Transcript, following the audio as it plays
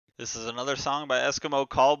This is another song by Eskimo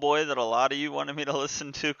Callboy that a lot of you wanted me to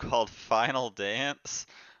listen to called Final Dance.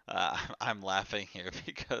 I'm laughing here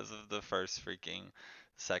because of the first freaking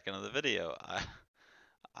second of the video.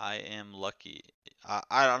 I am lucky.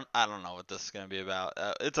 I don't know what this is gonna be about.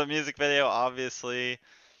 It's a music video, obviously.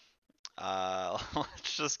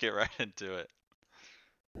 Let's just get right into it.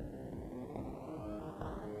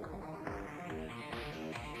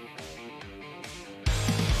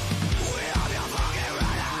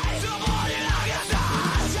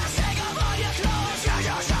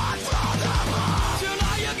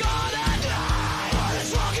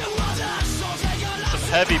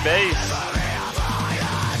 Heavy bass.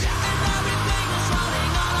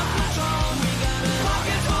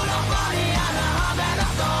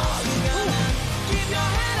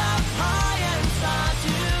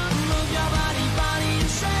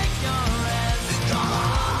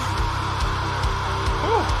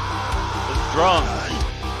 The drums.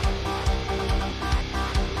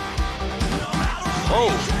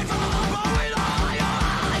 Oh.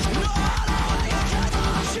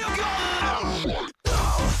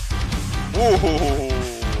 Ooh.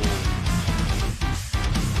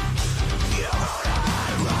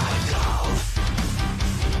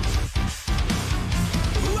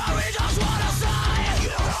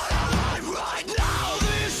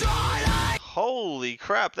 Holy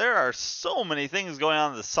crap, there are so many things going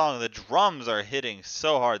on in the song. The drums are hitting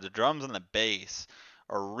so hard. The drums and the bass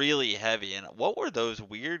are really heavy. And what were those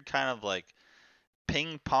weird kind of like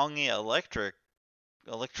ping-pongy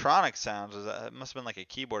electronic sounds? It must have been like a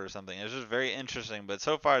keyboard or something. It was just very interesting, but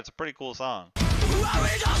so far it's a pretty cool song.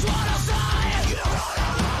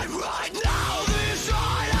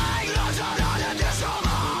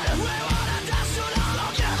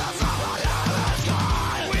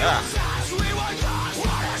 Yeah.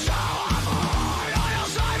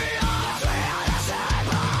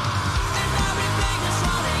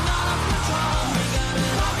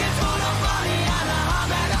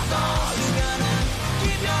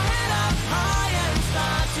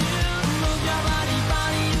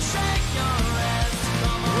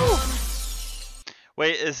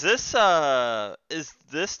 Wait, is this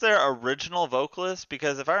their original vocalist?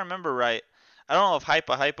 Because if I remember right, I don't know if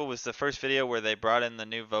Hypa Hypa was the first video where they brought in the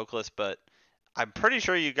new vocalist, but I'm pretty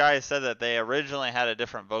sure you guys said that they originally had a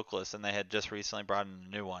different vocalist and they had just recently brought in a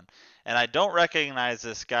new one. And I don't recognize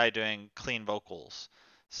this guy doing clean vocals.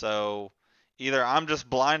 So either I'm just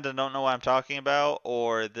blind and don't know what I'm talking about,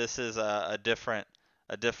 or this is a different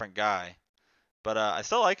guy. But I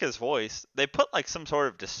still like his voice. They put like some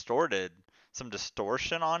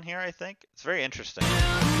distortion on here, I think. It's very interesting.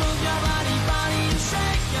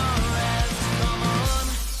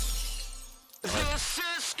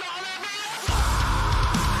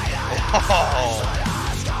 Oh.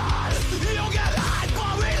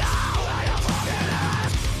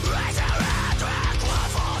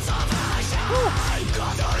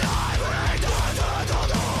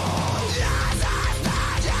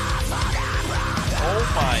 Oh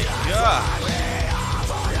my god.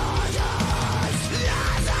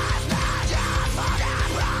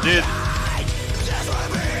 Dude.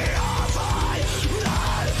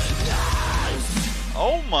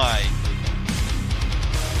 Oh my.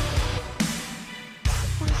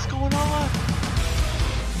 What is going on?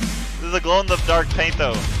 This is a glow-in-the-dark paint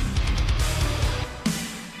though.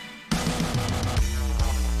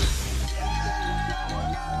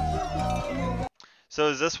 So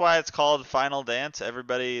is this why it's called Final Dance?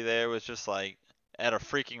 Everybody there was just like at a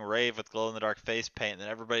freaking rave with glow-in-the-dark face paint, and then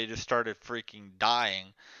everybody just started freaking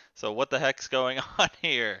dying. So what the heck's going on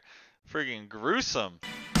here? Freaking gruesome.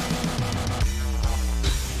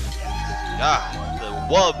 God, the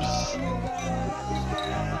wubs.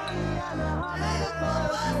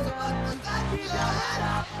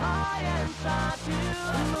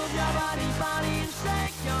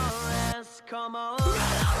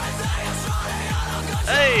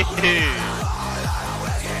 Hey!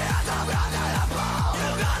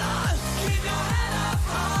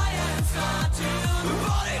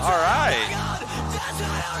 All right.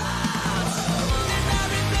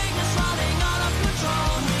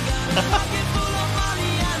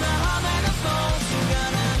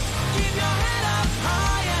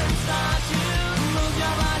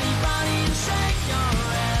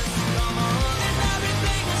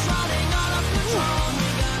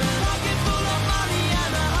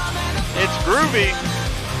 It's groovy.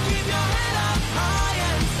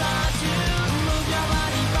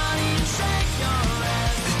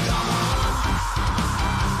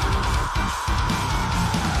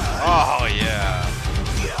 Oh yeah.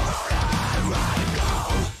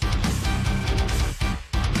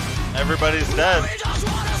 Everybody's dead.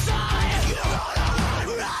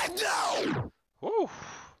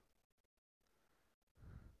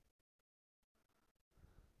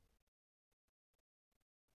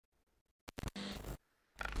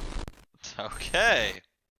 Okay.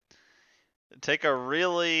 Take a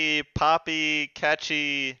really poppy,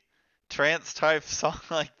 catchy, trance type song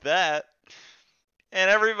like that, and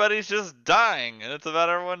everybody's just dying, and it's about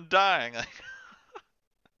everyone dying.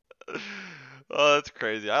 Oh, that's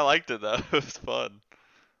crazy. I liked it though. It was fun.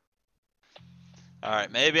 All right,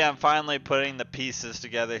 maybe I'm finally putting the pieces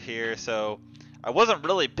together here. So I wasn't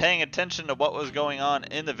really paying attention to what was going on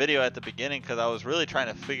in the video at the beginning because I was really trying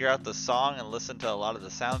to figure out the song and listen to a lot of the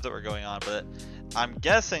sounds that were going on. But I'm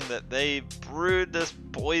guessing that they brewed this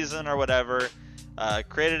poison or whatever,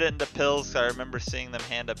 created it into pills. I remember seeing them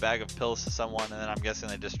hand a bag of pills to someone, and then I'm guessing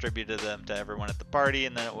they distributed them to everyone at the party,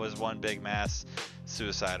 and then it was one big mass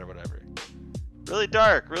suicide or whatever. Really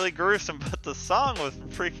dark, really gruesome, but the song was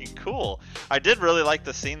freaking cool. I did really like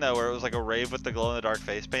the scene though, where it was like a rave with the glow-in-the-dark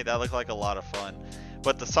face paint. That looked like a lot of fun.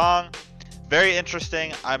 But the song, very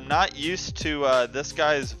interesting. I'm not used to this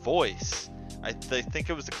guy's voice. I think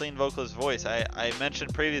it was the clean vocalist voice. I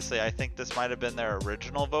mentioned previously, I think this might have been their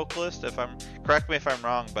original vocalist. Correct me if I'm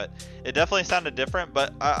wrong, but it definitely sounded different.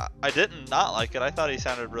 But I didn't not like it. I thought he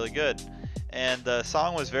sounded really good. And the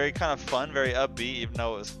song was very kind of fun, very upbeat, even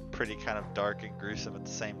though it was pretty kind of dark and gruesome at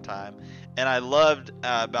the same time. And I loved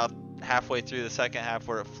about halfway through the second half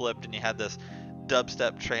where it flipped and you had this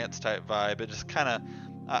dubstep trance type vibe. It just kind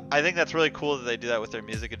of, I think that's really cool that they do that with their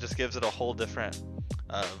music. It just gives it a whole different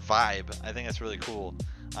vibe. I think it's really cool.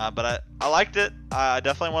 But I liked it. I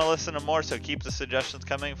definitely want to listen to more, so keep the suggestions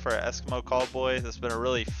coming for Eskimo Callboy. It's been a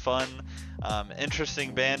really fun,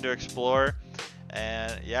 interesting band to explore.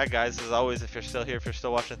 And yeah, guys, as always, if you're still here, if you're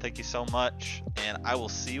still watching, thank you so much. And I will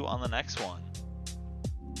see you on the next one.